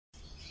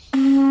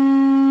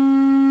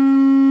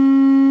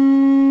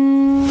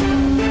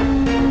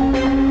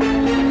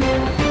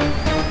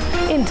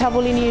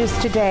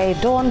today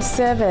dawn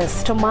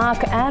service to mark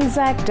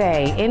ANZAC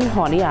Day in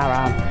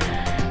Honiara.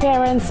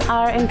 Parents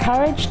are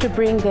encouraged to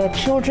bring their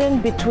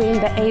children between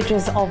the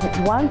ages of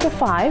 1 to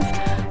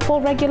 5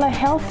 for regular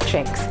health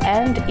checks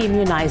and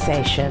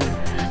immunisation.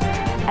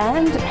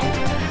 And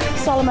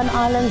Solomon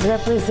Islands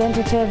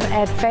representative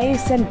at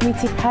Face and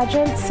Beauty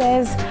Pageant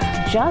says,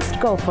 just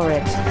go for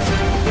it.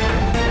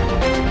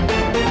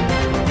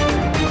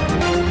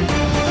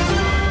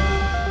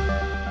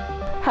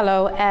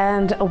 Hello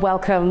and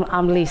welcome.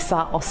 I'm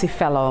Lisa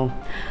Osifello.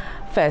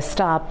 First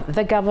up,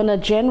 the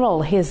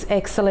Governor-General, His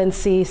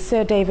Excellency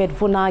Sir David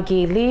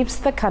Vunagi, leaves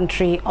the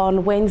country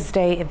on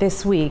Wednesday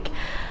this week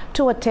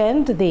to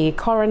attend the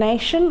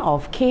coronation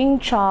of King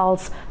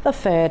Charles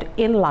III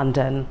in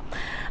London.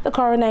 The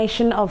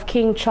coronation of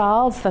King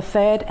Charles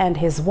III and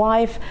his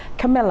wife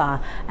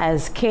Camilla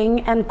as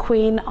King and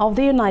Queen of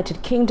the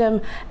United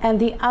Kingdom and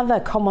the other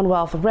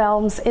Commonwealth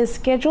realms is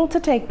scheduled to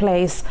take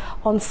place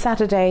on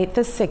Saturday,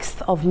 the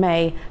 6th of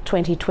May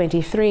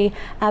 2023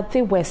 at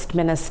the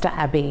Westminster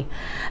Abbey.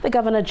 The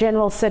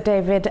Governor-General Sir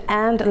David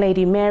and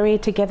Lady Mary,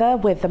 together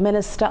with the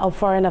Minister of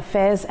Foreign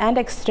Affairs and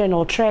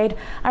External Trade,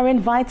 are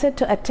invited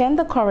to attend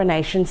the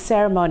coronation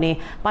ceremony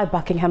by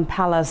Buckingham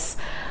Palace.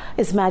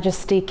 His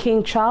Majesty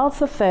King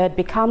Charles III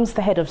becomes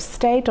the head of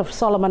state of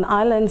Solomon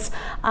Islands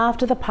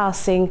after the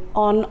passing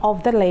on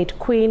of the late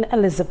Queen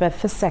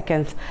Elizabeth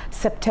II,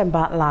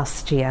 September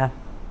last year.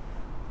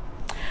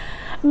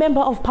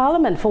 Member of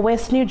Parliament for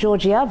West New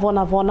Georgia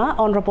Vonavona,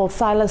 Honourable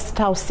Silas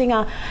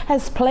Tausinga,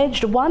 has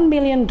pledged $1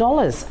 million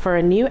for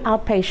a new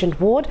outpatient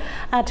ward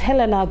at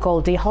Helena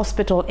Goldie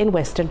Hospital in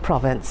Western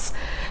Province.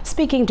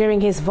 Speaking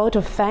during his vote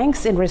of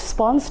thanks in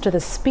response to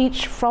the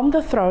speech from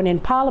the throne in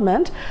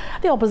Parliament,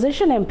 the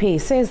opposition MP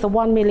says the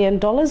 $1 million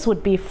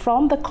would be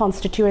from the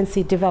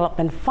Constituency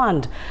Development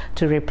Fund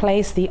to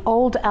replace the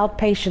old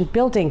outpatient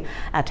building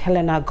at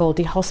Helena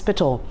Goldie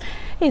Hospital.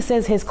 He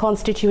says his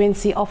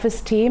constituency office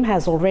team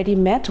has already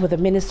met with the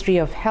Ministry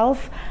of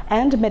Health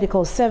and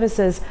Medical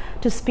Services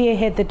to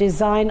spearhead the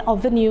design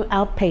of the new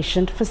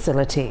outpatient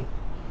facility.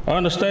 I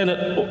understand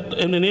that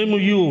an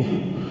MOU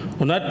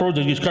on that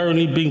project is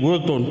currently being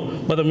worked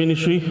on by the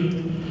Ministry.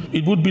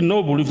 It would be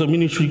noble if the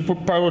Ministry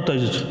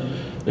prioritizes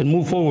and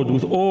move forward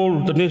with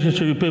all the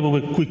necessary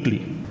paperwork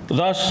quickly.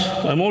 Thus,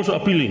 I'm also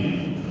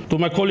appealing to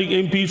my colleague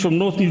MPs from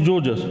North New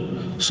Georgia,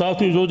 South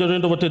New Georgia,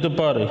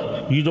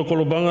 Rendovatetepare, Gizo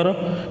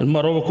Kolobangara and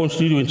Maroa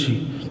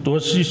constituency to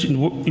assist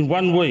in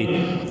one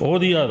way or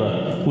the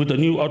other with the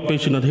new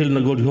outpatient at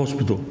Helena Goldie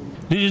Hospital.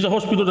 This is a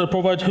hospital that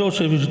provides health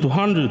services to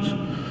hundreds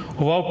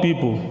of our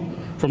people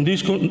from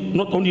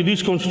not only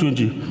this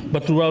constituency,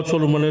 but throughout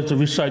Solomon Islands that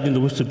reside in the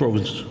Western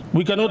Province.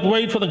 We cannot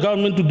wait for the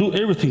government to do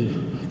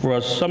everything for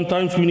us.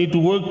 Sometimes we need to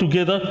work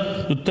together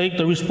to take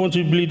the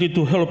responsibility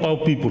to help our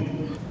people.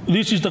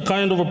 This is the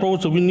kind of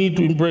approach that we need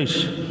to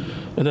embrace,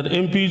 and that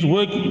MPs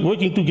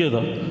working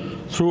together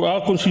through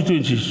our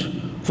constituencies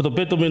for the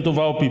betterment of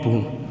our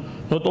people,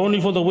 not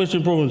only for the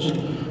Western Province,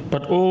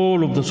 but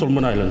all of the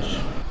Solomon Islands.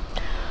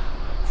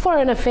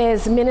 Foreign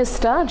Affairs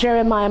Minister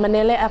Jeremiah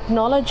Manele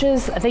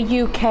acknowledges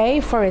the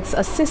UK for its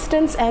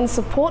assistance and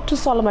support to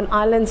Solomon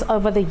Islands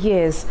over the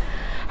years.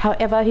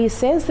 However, he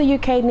says the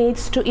UK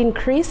needs to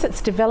increase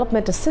its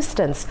development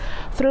assistance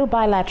through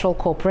bilateral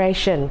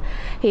cooperation.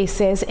 He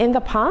says in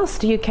the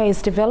past,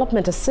 UK's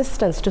development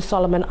assistance to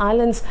Solomon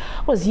Islands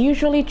was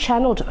usually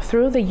channeled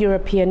through the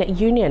European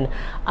Union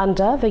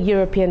under the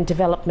European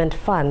Development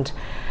Fund.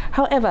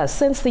 However,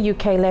 since the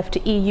UK left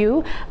the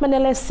EU,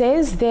 Manele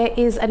says there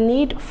is a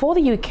need for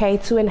the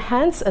UK to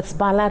enhance its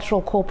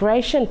bilateral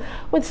cooperation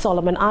with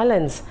Solomon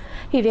Islands.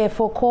 He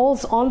therefore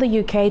calls on the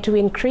UK to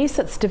increase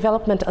its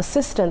development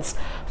assistance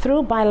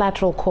through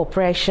bilateral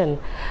cooperation.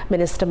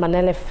 Minister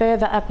Manele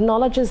further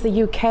acknowledges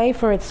the UK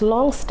for its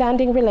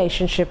long-standing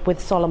relationship with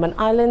Solomon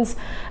Islands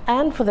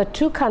and for the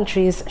two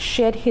countries'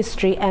 shared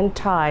history and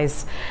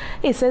ties.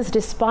 He says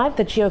despite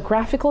the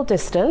geographical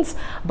distance,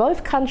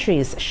 both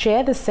countries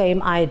share the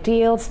same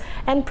ideals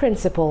and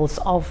principles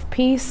of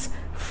peace,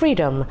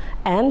 freedom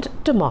and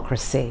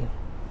democracy.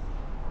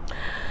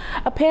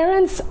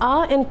 Parents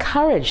are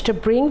encouraged to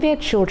bring their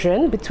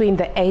children between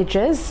the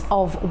ages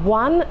of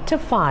 1 to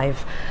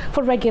 5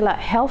 for regular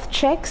health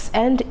checks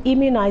and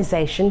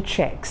immunisation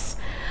checks.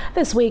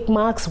 This week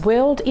marks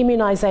World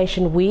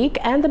Immunisation Week,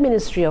 and the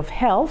Ministry of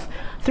Health,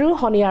 through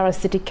Honiara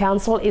City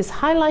Council, is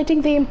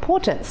highlighting the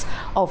importance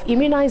of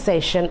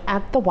immunisation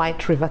at the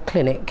White River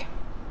Clinic.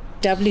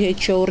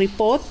 WHO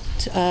report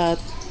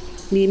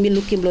me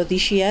looking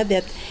this year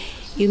that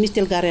you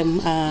still got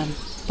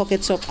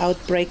pockets of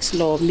outbreaks,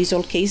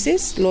 measles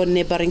cases,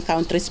 neighboring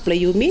countries play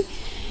Yumi.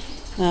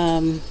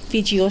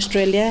 Fiji,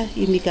 Australia,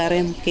 Yumi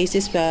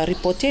cases were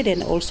reported,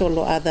 and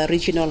also other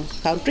regional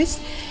countries.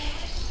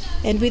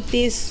 And with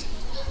this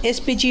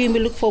SPG, you may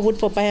look forward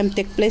for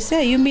take place.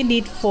 You may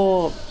need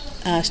for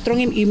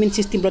strong immune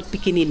system blood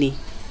pikinini.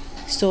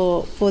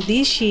 So for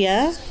this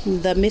year,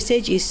 the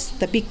message is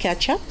the big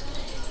catch up,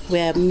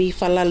 where me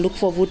fala look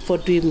forward for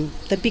doing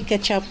the big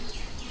catch up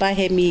by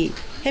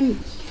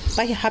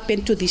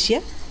happen to this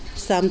year.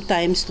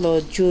 Sometimes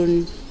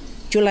June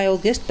July,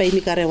 August, by me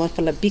kare wan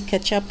fala big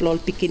catch up lol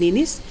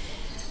pikininis.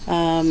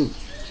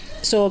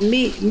 So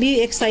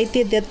me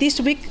excited that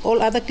this week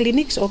all other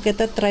clinics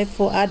oketa try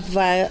for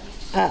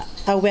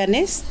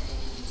awareness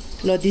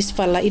lo this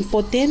fala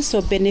importance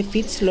or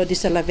benefits lo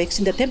this ala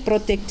vaccine that hem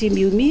protect him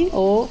yumi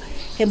or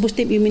hem boost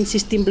him immune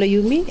system bla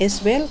yumi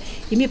as well.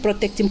 Imi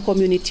protect him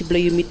community bla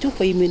yumi too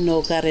for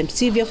immuno garem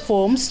severe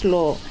forms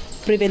lo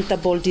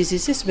preventable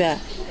diseases where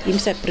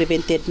IMSA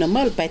prevented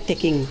normal by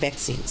taking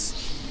vaccines.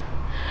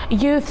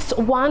 Youths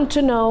want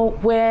to know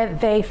where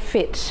they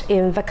fit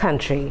in the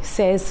country,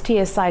 says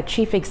TSI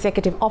Chief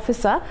Executive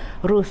Officer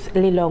Ruth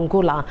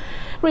Lilongula.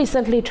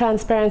 Recently,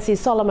 Transparency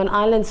Solomon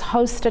Islands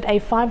hosted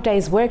a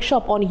 5-day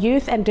workshop on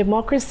youth and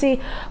democracy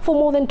for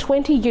more than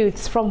 20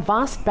 youths from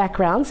vast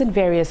backgrounds in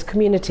various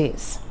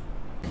communities.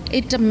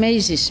 It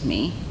amazes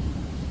me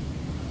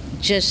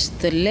just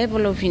the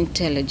level of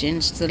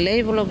intelligence, the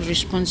level of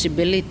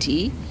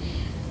responsibility,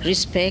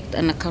 respect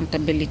and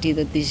accountability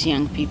that these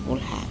young people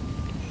have.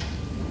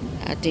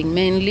 I think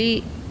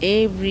mainly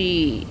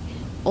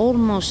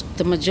almost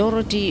the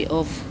majority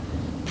of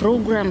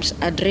programs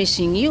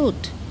addressing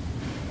youth,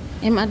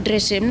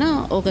 address them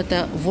now,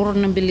 ogata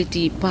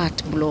vulnerability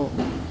part below,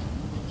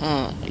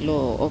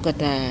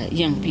 ogata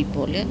young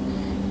people. Yeah?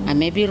 I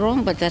may be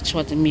wrong, but that's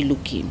what me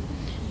looking.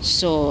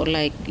 So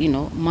like,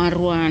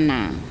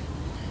 marijuana,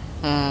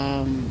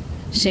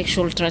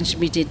 sexual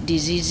transmitted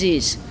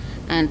diseases,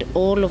 and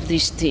all of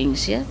these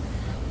things, yeah.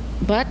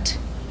 But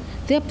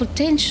their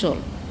potential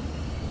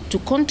to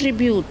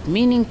contribute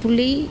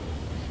meaningfully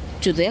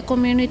to their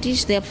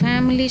communities, their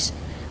families,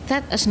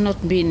 that has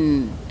not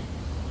been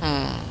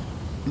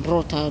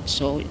brought out.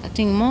 So I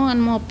think more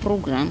and more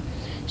programs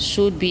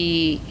should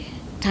be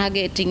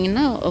targeting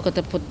now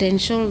the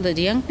potential that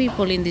young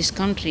people in this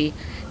country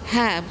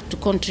have to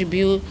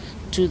contribute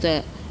to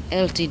the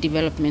healthy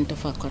development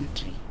of our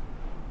country.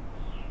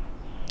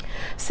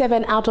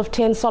 7 out of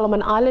 10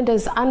 Solomon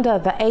Islanders under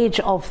the age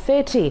of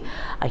 30.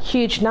 A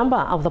huge number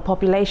of the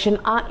population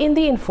are in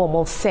the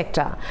informal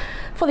sector.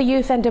 For the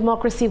Youth and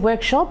Democracy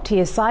Workshop,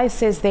 TSI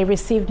says they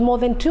received more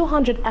than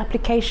 200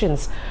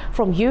 applications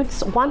from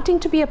youths wanting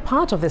to be a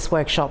part of this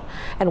workshop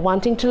and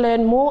wanting to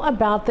learn more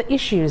about the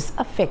issues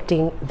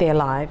affecting their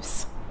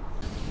lives.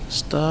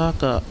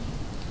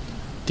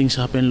 Things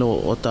happen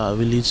low ota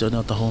village and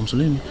ota homes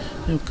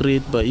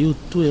create by youth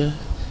too,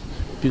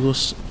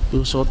 because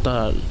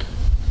ota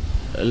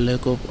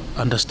lack of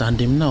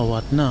understanding now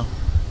what now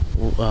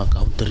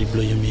counter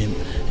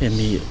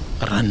me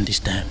run this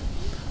time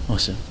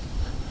also.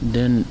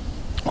 Then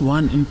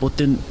one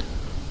important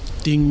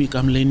thing me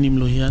come learning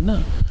lo here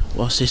na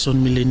was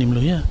session me learning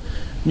lo here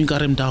me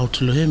karem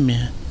doubt lo me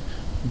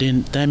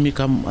then time me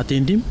come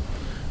attend him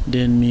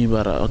then me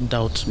bara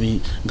doubts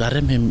me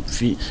garem him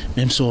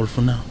mem solve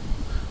now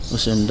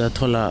also. That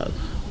whole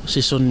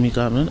session me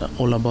come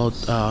all about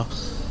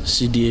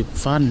CDA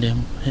fund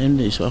them, and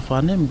they so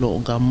fund them blow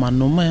gamma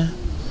no me,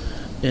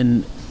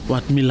 and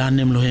what Milan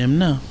them lo hem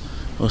na,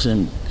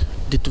 also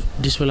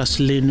this will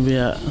lane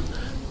where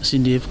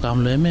CDA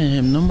come lo me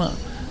hem no ma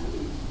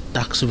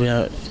tax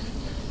where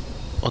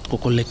what co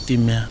collect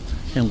me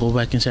and go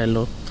back inside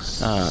lo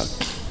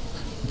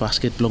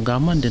basket lo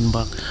gamma then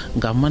back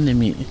gamma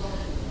me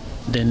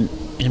then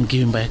him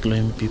giving back lo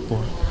him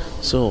people.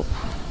 So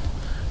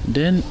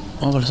then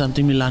over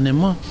something Milan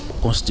them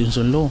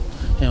constitutional law.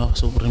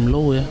 Supreme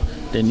law,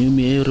 then you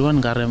may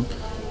everyone got them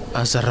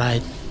as a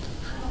right.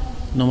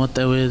 No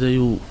matter whether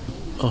you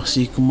are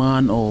sick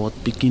man or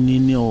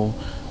bikini or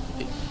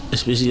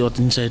especially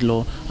inside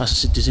law as a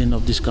citizen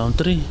of this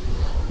country,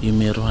 you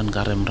may everyone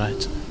got them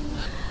rights.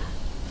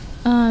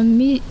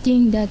 Me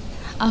think that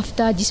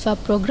after this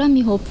program,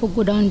 me hope for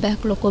go down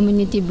back lo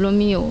community blow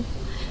me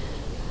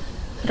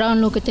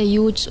round look at the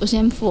youths or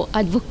some for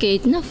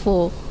advocate na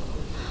for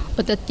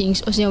other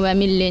things or some where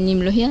me learn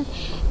him lo here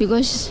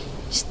because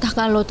stuck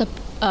a lot of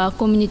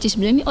communities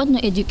blame me, no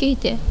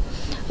educated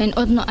and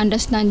no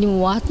understanding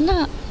what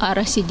na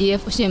ara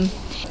CDF or some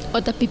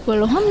other people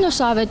no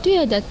sabe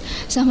too that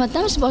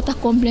sometimes about a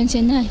complaints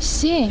na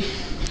say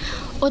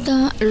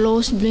other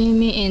laws blame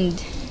me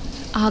and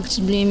acts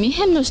blame me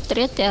hem no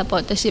straight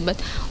about the but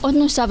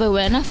no sabe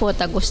when for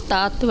ta go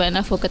start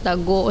when for kata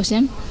go or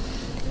some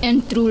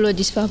and through lo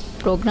this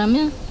program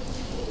ya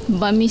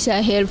bami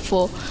sa help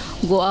for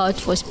go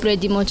out for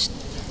spreading much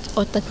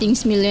other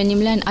things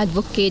millennium and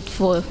advocate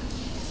for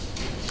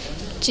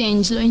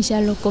change in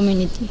the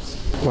community.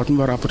 What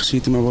I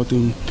appreciate about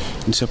him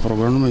in this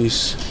program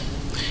is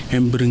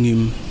him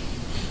bringing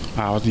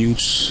out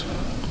youths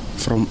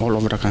from all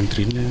over the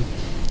country,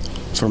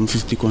 from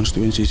 50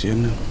 constituencies,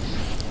 and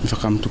if I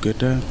come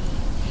together,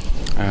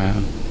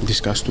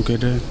 discuss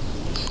together,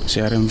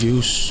 share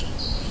views,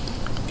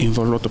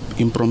 involve a lot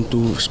of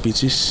impromptu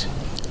speeches,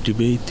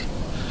 debate,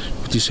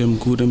 which is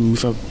good and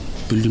if I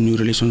building new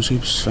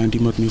relationships,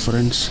 finding out new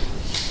friends,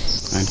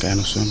 and kind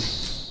of so on.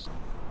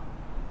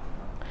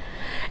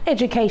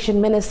 Education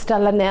Minister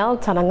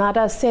Lanelle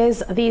Tanangada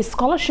says the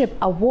scholarship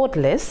award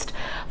list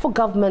for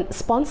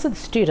government-sponsored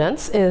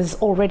students is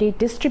already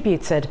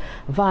distributed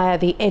via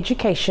the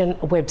education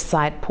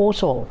website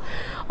portal.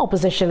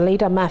 Opposition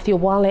leader Matthew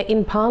Wale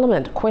in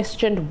Parliament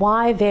questioned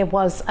why there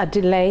was a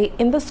delay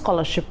in the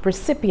scholarship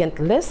recipient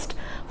list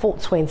for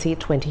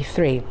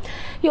 2023.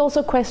 He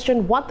also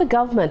questioned what the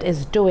government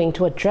is doing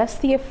to address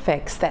the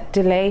effects that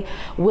delay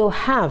will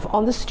have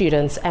on the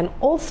students, and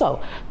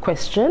also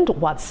questioned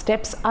what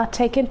steps are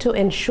taken to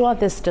ensure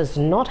this does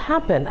not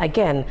happen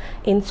again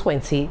in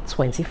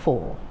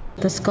 2024.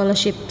 The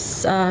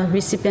scholarships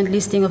recipient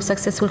listing of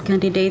successful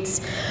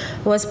candidates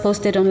was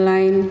posted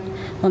online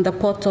on the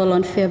portal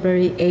on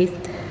February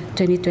 8th,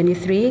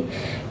 2023,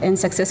 and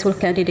successful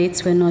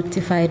candidates were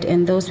notified,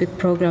 and those with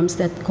programs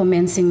that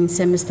commencing in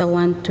semester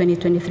 1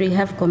 2023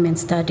 have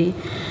commenced study,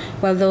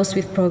 while those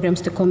with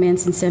programs to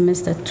commence in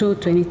semester 2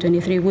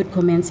 2023 would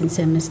commence in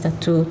semester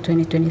 2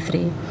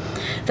 2023.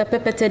 The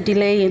purported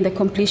delay in the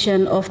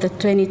completion of the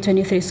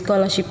 2023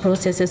 scholarship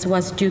processes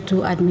was due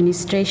to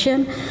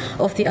administration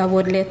of the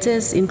award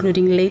letters,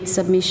 including late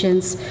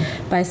submissions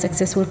by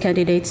successful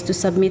candidates to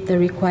submit the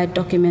required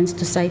documents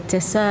to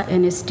SITESA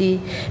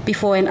NSD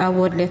before an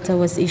award letter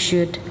was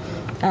issued.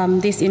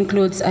 This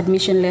includes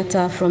admission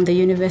letter from the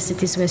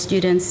universities where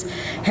students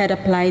had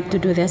applied to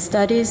do their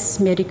studies,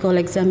 medical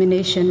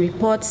examination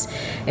reports,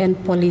 and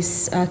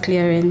police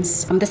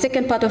clearance. The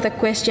second part of the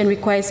question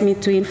requires me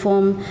to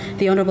inform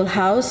the Honourable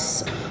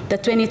House. The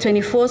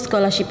 2024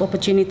 Scholarship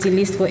Opportunity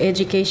List for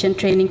Education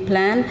Training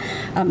Plan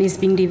is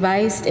being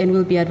devised and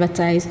will be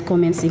advertised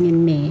commencing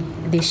in May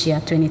this year,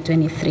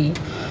 2023.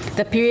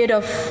 The period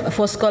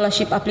for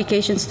scholarship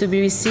applications to be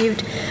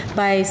received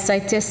by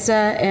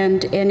SITESA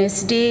and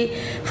NSD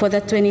for the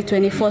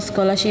 2024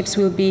 scholarships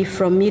will be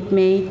from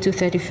mid-May to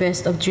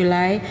 31st of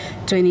July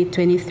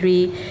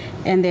 2023,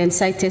 and then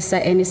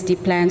SITESA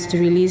NSD plans to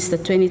release the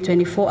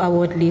 2024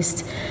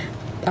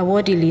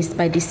 awardee list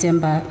by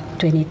December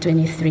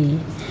 2023.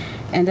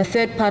 And the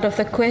third part of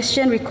the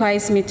question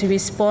requires me to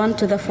respond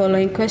to the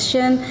following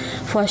question.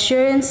 For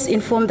assurance,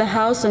 inform the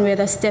House on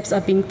whether steps are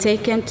being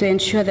taken to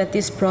ensure that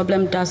this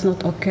problem does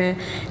not occur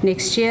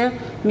next year.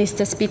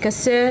 Mr. Speaker,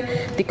 sir,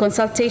 the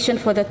consultation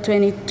for the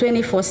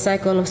 2024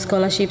 cycle of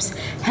scholarships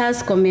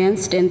has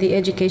commenced, and the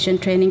education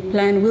training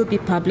plan will be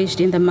published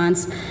in the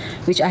months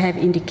which I have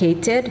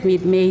indicated,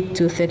 mid-May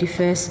to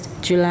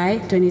 31st July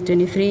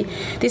 2023.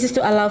 This is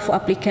to allow for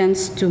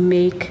applicants to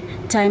make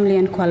timely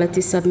and quality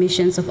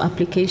submissions of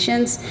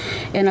applications,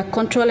 and a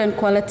control and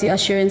quality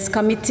assurance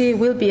committee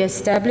will be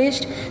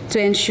established to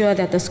ensure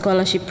that the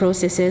scholarship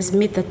processes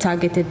meet the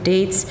targeted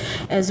dates,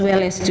 as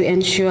well as to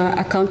ensure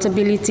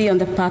accountability on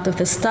the part of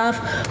the staff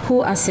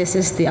who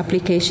assesses the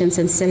applications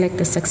and select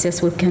the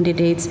successful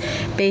candidates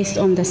based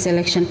on the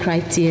selection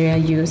criteria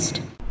used.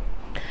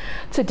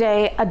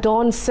 Today, a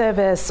dawn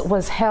service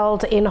was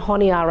held in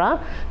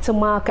Honiara to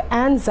mark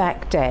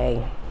ANZAC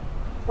Day.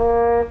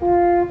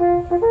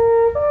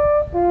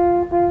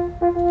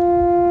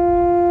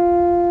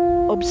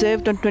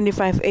 Observed on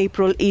 25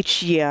 April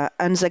each year,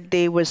 ANZAC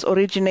Day was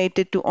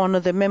originated to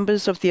honour the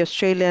members of the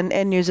Australian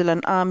and New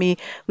Zealand Army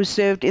who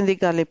served in the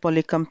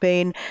Gallipoli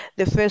campaign,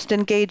 the first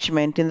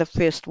engagement in the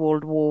First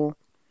World War.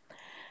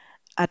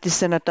 At the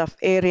Cenotaph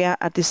area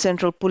at the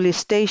Central Police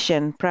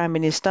Station, Prime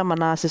Minister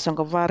Manasseh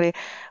Sogavare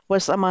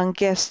was among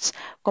guests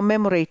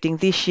commemorating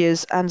this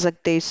year's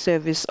ANZAC Day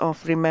service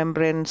of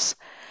remembrance.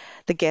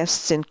 The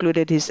guests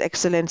included His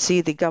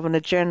Excellency the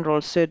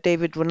Governor-General Sir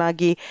David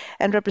Vunagi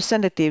and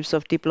representatives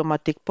of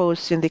diplomatic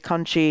posts in the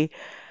country.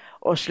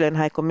 Australian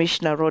High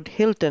Commissioner Rod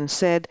Hilton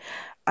said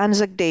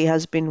ANZAC Day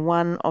has been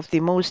one of the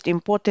most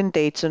important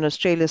dates on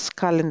Australia's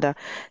calendar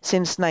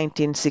since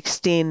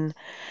 1916.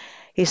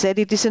 He said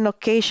it is an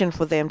occasion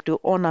for them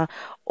to honour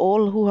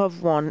all who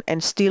have won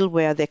and still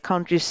wear their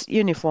country's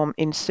uniform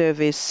in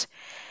service.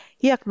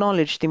 He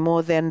acknowledged the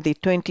more than the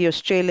 20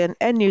 Australian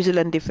and New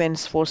Zealand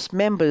Defence Force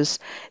members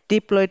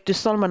deployed to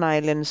Solomon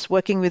Islands,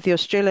 working with the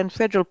Australian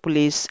Federal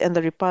Police and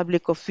the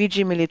Republic of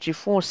Fiji military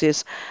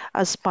forces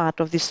as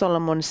part of the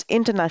Solomons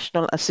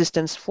International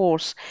Assistance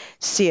Force,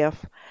 CIAF.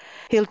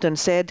 Hilton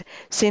said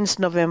since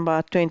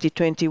November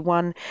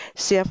 2021,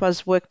 CIAF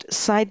has worked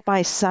side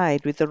by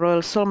side with the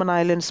Royal Solomon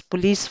Islands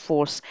Police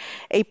Force,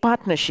 a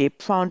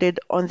partnership founded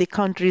on the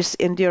country's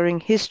enduring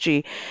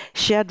history,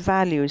 shared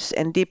values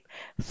and deep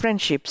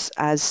friendships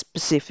as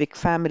Pacific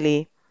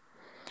family.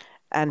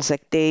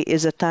 ANZAC Day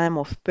is a time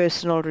of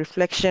personal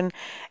reflection,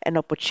 an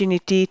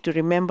opportunity to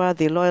remember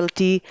the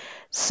loyalty,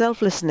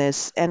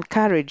 selflessness and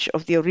courage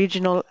of the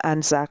original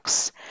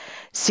ANZACs.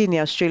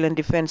 Senior Australian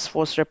Defence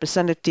Force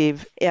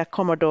representative Air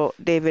Commodore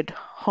David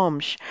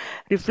Holmes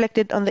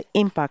reflected on the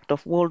impact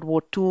of World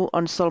War II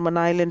on Solomon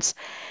Islands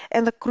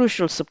and the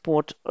crucial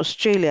support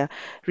Australia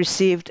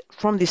received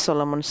from the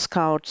Solomon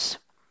Scouts.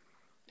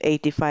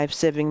 85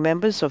 serving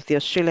members of the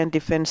Australian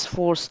Defence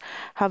Force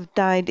have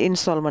died in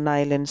Solomon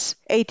Islands.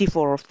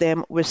 84 of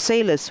them were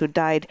sailors who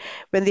died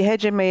when the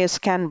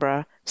HMAS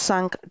Canberra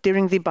sank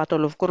during the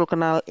Battle of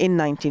Guadalcanal in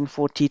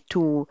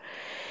 1942.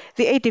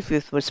 The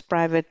 85th was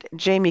Private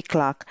Jamie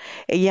Clark,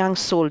 a young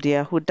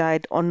soldier who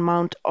died on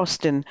Mount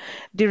Austin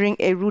during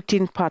a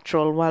routine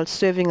patrol while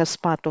serving as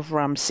part of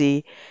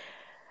Ramsey.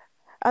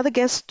 Other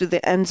guests to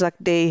the ANZAC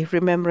Day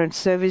Remembrance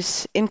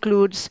Service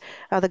includes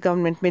other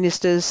government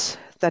ministers.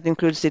 That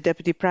includes the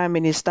Deputy Prime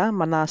Minister,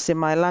 Manasseh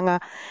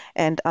Mailanga,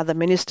 and other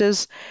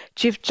ministers,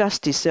 Chief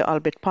Justice Sir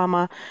Albert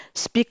Palmer,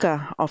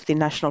 Speaker of the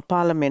National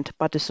Parliament,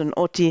 Patterson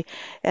Oti,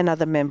 and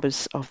other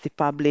members of the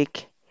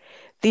public.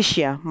 This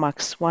year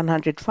marks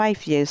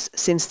 105 years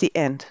since the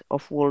end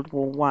of World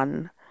War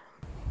I.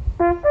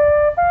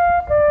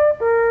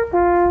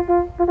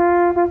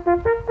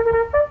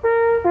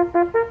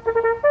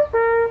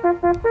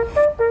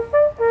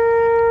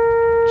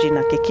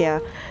 Gina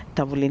Kekea,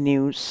 Tavuli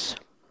News.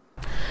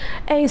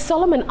 A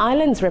Solomon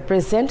Islands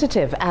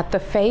representative at the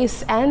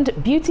Face and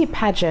Beauty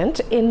Pageant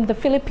in the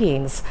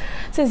Philippines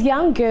says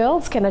young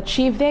girls can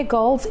achieve their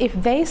goals if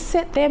they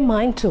set their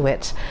mind to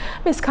it.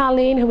 Ms.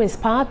 Carleen, who is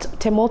part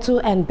Temotu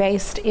and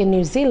based in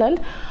New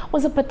Zealand,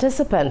 was a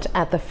participant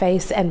at the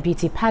Face and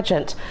Beauty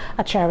Pageant,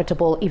 a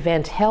charitable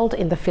event held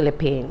in the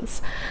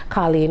Philippines.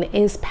 Carleen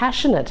is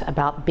passionate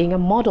about being a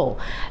model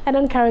and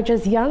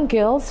encourages young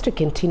girls to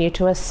continue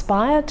to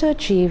aspire to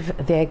achieve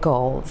their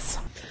goals.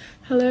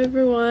 Hello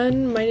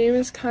everyone, my name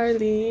is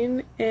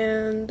Carleen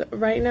and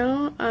right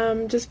now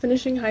I'm just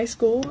finishing high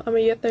school. I'm a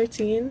year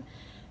 13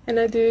 and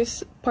I do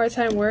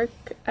part-time work.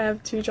 I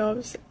have 2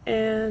 jobs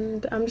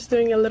and I'm just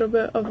doing a little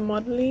bit of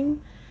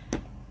modeling,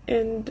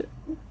 and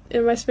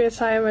in my spare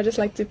time I just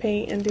like to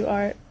paint and do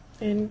art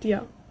and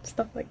yeah,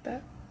 stuff like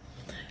that.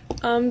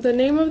 The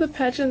name of the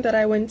pageant that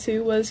I went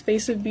to was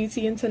Face and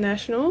Beauty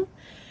International,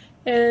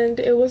 and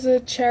it was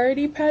a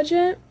charity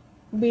pageant.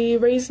 We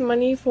raised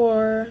money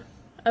for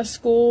a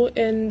school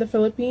in the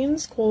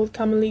Philippines called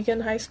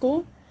Kamaligan High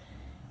School,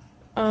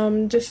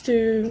 just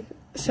to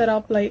set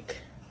up like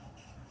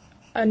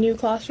a new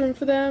classroom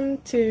for them,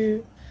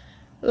 to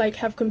like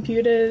have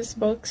computers,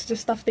 books,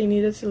 just stuff they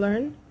needed to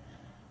learn.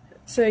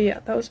 So yeah,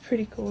 that was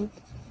pretty cool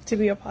to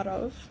be a part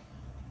of.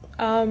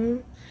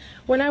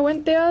 When I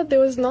went there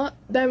was not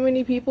that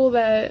many people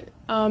that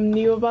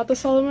knew about the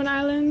Solomon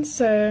Islands,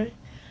 so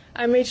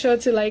I made sure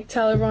to like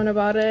tell everyone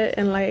about it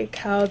and like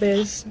how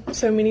there's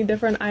so many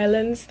different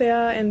islands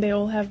there and they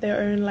all have their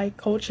own like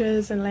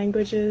cultures and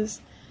languages,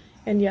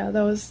 and yeah,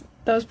 that was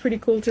pretty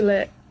cool to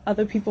let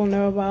other people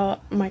know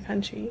about my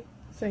country.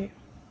 So yeah.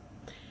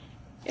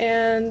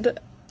 And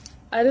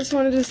I just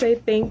wanted to say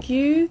thank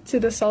you to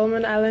the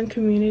Solomon Island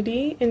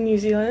community in New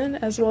Zealand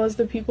as well as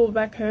the people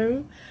back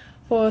home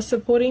for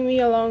supporting me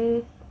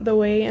along the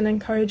way and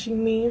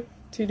encouraging me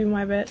to do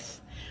my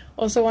best.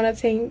 Also want to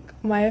thank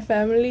my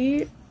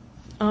family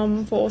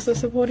for also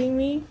supporting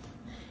me,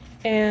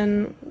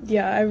 and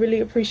yeah, I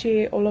really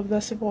appreciate all of the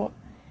support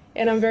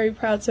and I'm very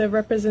proud to have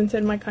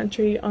represented my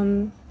country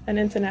on an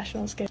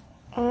international scale.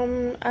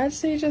 I'd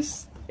say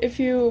just if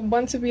you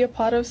want to be a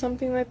part of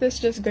something like this,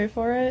 just go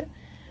for it.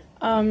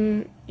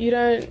 You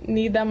don't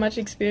need that much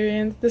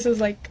experience. This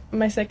was like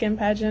my second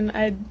pageant.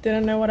 I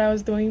didn't know what I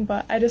was doing,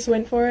 but I just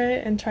went for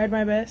it and tried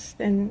my best,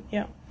 and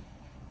yeah,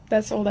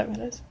 that's all that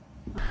matters.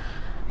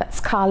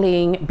 That's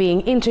Carleen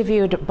being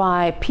interviewed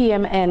by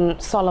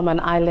PMN Solomon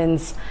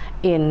Islands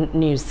in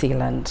New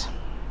Zealand.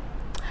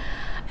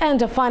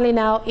 And finally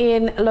now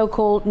in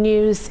local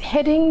news,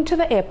 heading to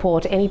the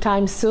airport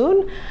anytime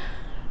soon.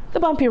 The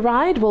bumpy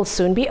ride will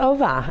soon be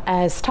over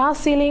as tar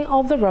sealing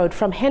of the road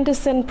from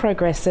Henderson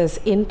progresses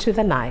into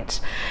the night.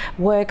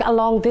 Work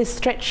along this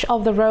stretch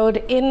of the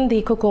road in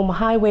the Kukum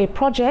Highway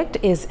project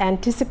is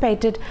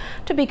anticipated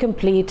to be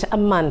complete a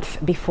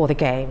month before the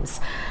Games.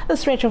 The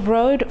stretch of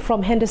road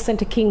from Henderson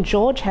to King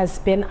George has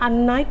been a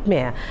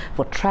nightmare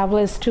for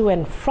travellers to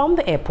and from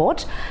the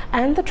airport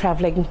and the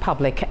travelling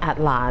public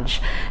at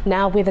large.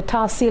 Now with the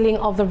tar sealing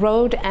of the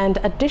road and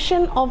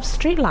addition of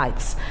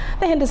streetlights,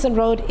 the Henderson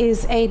Road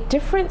is a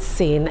different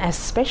scene,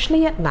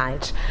 especially at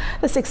night.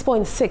 The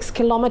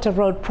 6.6-kilometre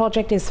road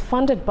project is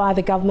funded by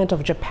the government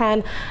of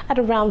Japan at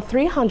around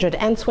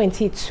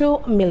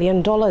 $322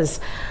 million.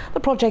 The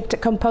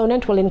project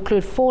component will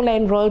include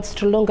 4-lane roads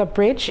to Lunga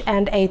Bridge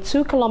and a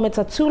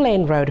 2-kilometre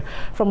 2-lane road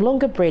from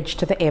Lunga Bridge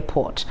to the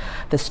airport.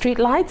 The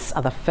streetlights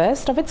are the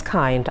first of its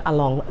kind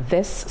along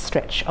this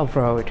stretch of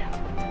road.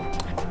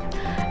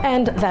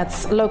 And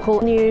that's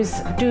local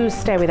news. Do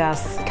stay with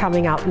us.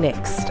 Coming up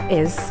next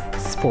is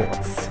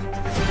sports.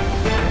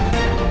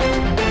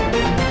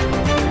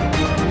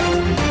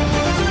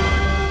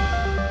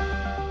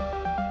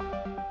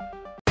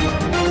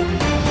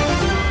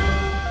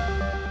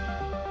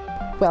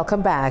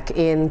 Welcome back.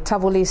 In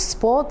Tavuli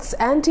Sports,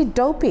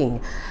 anti-doping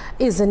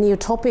is a new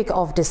topic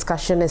of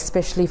discussion,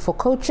 especially for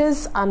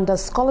coaches under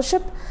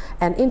scholarship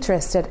and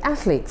interested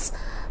athletes.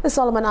 The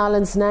Solomon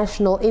Islands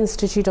National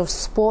Institute of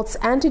Sports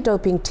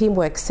Anti-Doping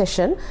Teamwork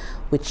Session,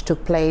 which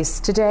took place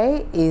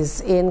today,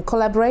 is in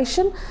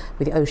collaboration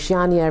with the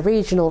Oceania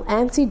Regional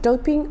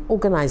Anti-Doping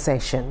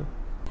Organization.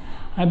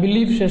 I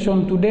believe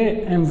session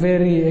today I'm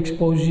very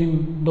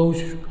exposing those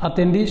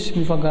attendees.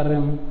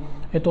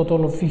 A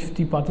total of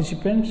 50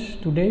 participants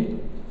today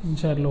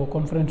inside the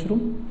conference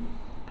room.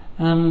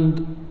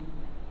 And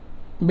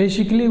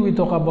basically we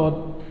talk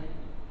about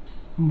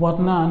what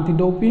na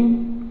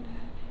anti-doping.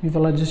 We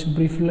will just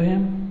briefly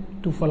him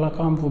to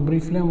come for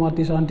briefly what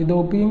is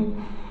anti-doping,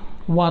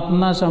 what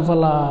na some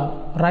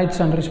rights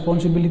and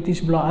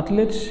responsibilities of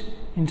athletes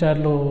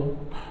inside the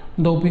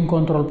doping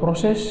control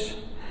process,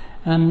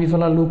 and we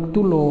will look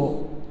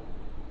to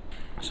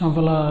some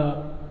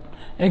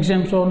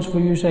exemptions for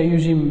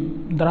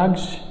using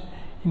drugs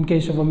in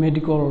case of a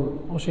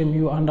medical, or say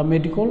you under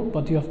medical,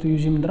 but you have to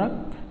use him drug,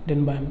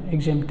 then by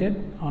exempted,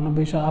 and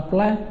bisa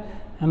apply,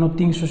 and not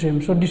things so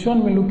same. So this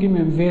one we look him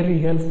very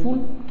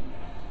helpful,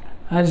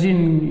 as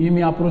in you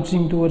may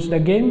approaching towards the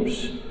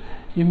games,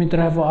 you may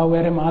try for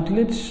aware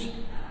athletes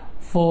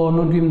for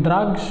not doing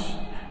drugs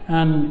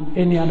and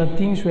any other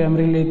things where I'm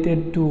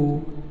related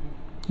to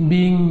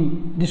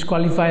being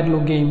disqualified low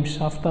games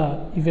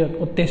after event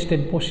or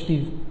tested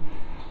positive.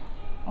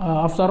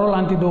 After all,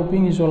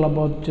 anti-doping is all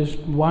about just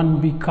one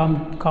big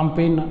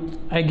campaign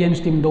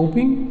against him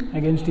doping,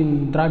 against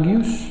him drug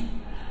use,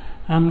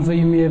 and for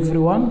him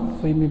everyone,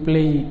 for him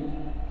play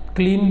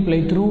clean,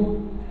 play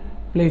true,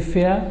 play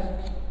fair.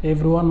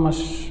 Everyone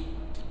must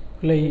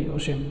play the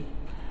same.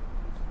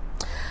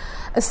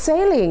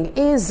 Sailing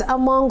is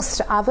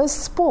amongst other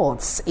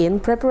sports in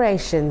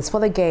preparations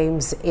for the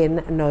Games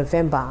in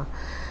November.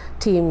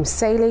 Team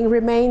Sailing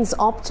remains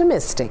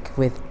optimistic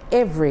with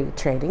every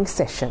training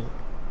session.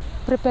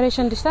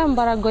 Preparation this time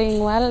are going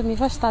well. We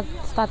first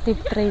started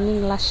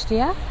training last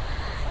year.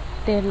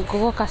 Then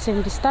go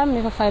Kasim this time.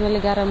 We finally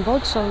got on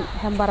board, so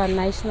hambara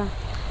nice na.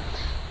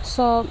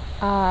 So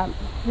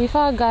we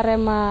got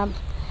him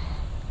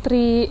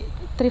 3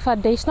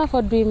 days na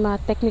for doing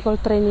technical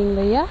training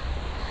there.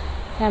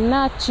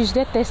 Hamna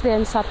Tuesday, Thursday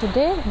and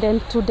Saturday.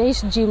 Then 2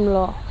 days gym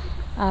lo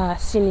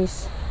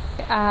sinis.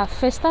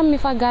 First time we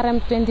got him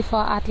 24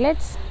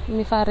 athletes.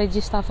 We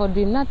register for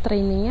doing na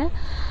training.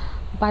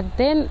 But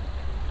then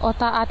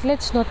Ota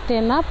athletes not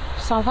turn up,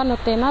 some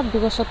not turn up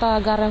because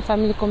Ota garam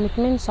family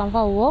commitment, some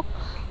work,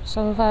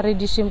 some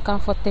reduce him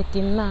come for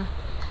 13 na.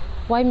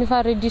 Why me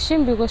reduce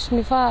him? Because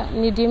me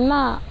need him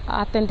na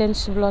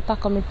attendance blota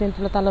commitment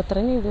blota lo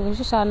training because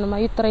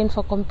you train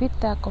for compete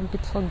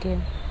for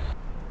game.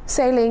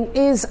 Sailing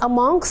is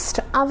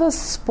amongst other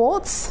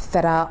sports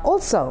that are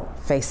also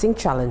facing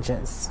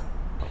challenges.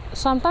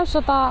 Sometimes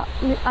me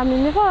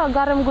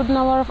garam good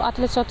number of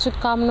athletes that should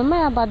come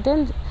no but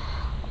then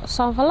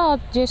some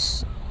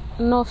just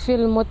no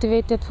feel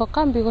motivated for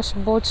come because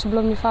boats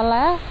blow me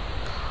fala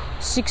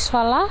 6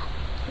 fala,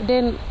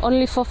 then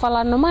only 4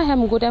 fala no ma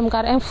hem good,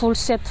 I'm full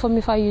set for me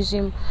for use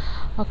him.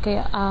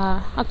 Okay,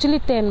 actually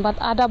 10, but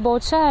other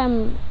boats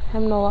I'm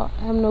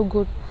no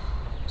good.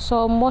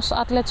 So most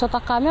athletes ota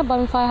come, but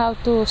if I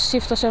have to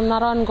shift to some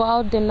naran go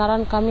out, then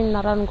naran come in,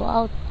 naran go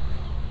out.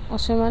 O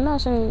semana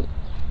so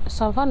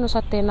some no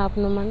sa 10 up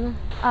no mana.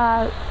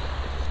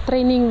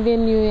 Training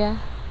venue ya.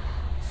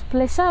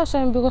 Place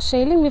because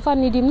sailing we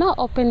need him now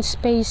open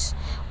space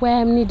where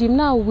I need him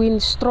now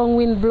strong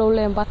wind blow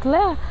them, but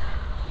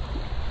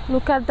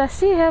look at the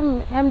sea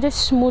I'm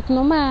just smooth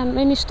no man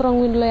any strong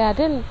wind blow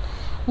then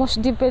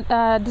most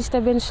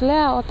disturbance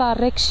or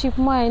wreck ship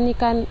any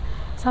can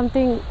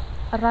something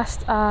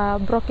rust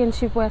broken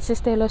ship where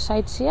sister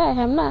sides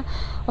I'm na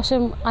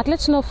also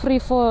athletes no free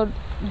for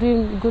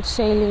doing good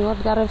sailing or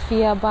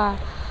garafia ba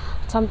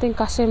something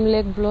kasem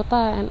leg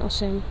blota and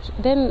awesome.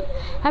 Then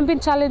I've been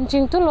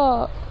challenging to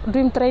lo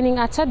dream training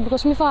outside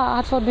because me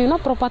hard for doing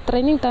proper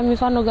training time me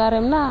no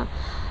garem na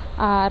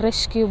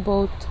rescue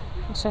boat.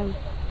 Awesome.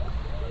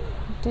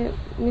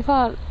 Me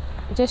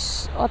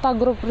just ota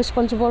group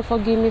responsible for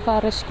give me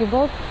rescue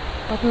boat,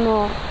 but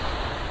no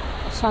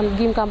some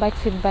game come back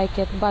feedback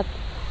yet. But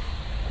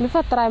me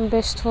try my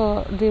best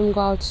for dream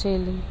go out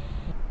sailing.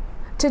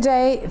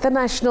 Today, the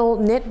national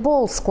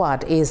netball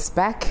squad is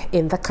back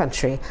in the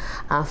country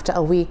after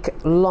a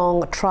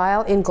week-long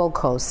trial in Gold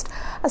Coast.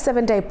 A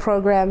 7-day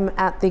program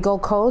at the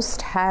Gold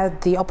Coast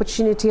had the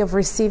opportunity of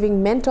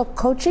receiving mentor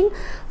coaching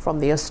from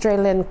the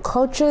Australian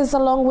coaches,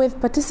 along with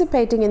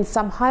participating in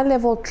some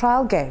high-level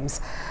trial games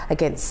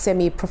against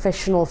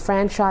semi-professional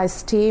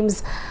franchise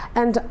teams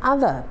and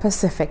other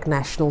Pacific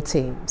national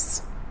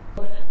teams.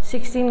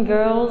 16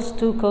 girls,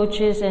 2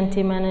 coaches and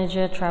team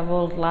manager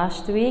traveled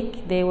last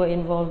week. They were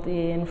involved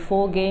in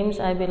 4 games,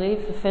 I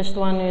believe. The first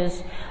one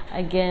was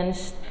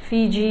against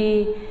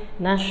Fiji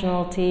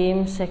national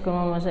team. Second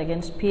one was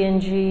against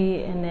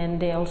PNG, and then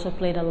they also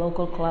played a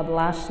local club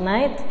last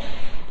night.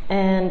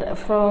 And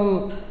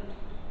from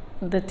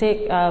the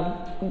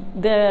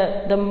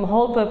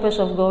whole purpose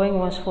of going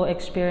was for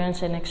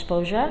experience and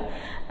exposure.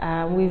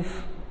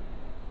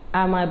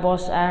 My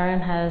boss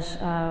Aaron has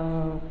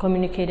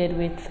communicated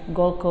with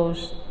Gold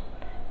Coast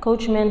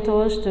coach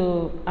mentors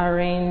to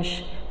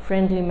arrange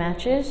friendly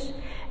matches,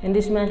 and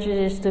these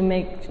matches is to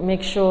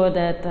make sure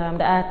that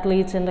the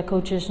athletes and the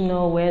coaches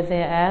know where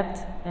they're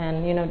at,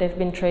 and they've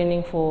been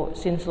training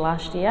since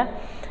last year.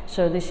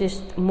 So this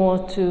is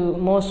more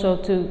so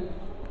to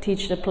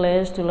teach the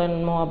players to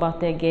learn more about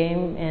their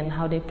game and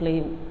how they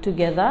play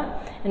together,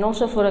 and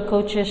also for the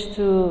coaches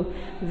to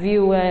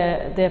view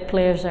where their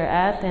players are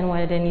at and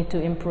where they need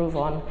to improve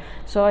on.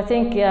 So I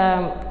think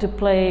to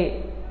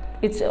play,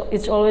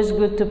 it's always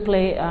good to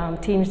play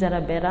teams that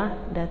are better.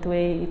 That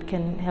way it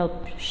can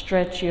help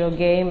stretch your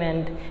game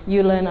and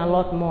you learn a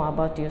lot more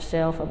about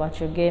yourself, about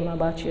your game,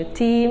 about your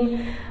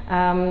team.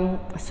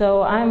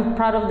 So I'm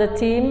proud of the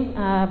team.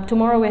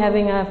 Tomorrow we're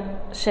having a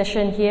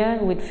session here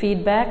with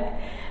feedback.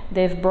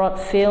 They've brought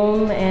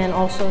film and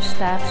also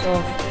stats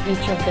of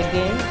each of the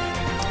games.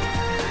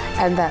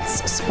 And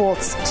that's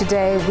Sports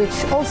Today,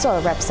 which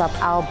also wraps up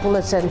our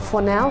bulletin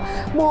for now.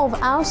 More of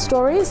our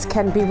stories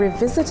can be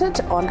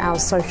revisited on our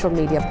social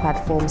media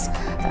platforms.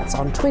 That's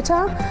on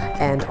Twitter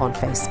and on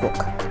Facebook.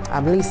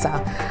 I'm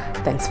Lisa.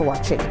 Thanks for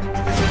watching.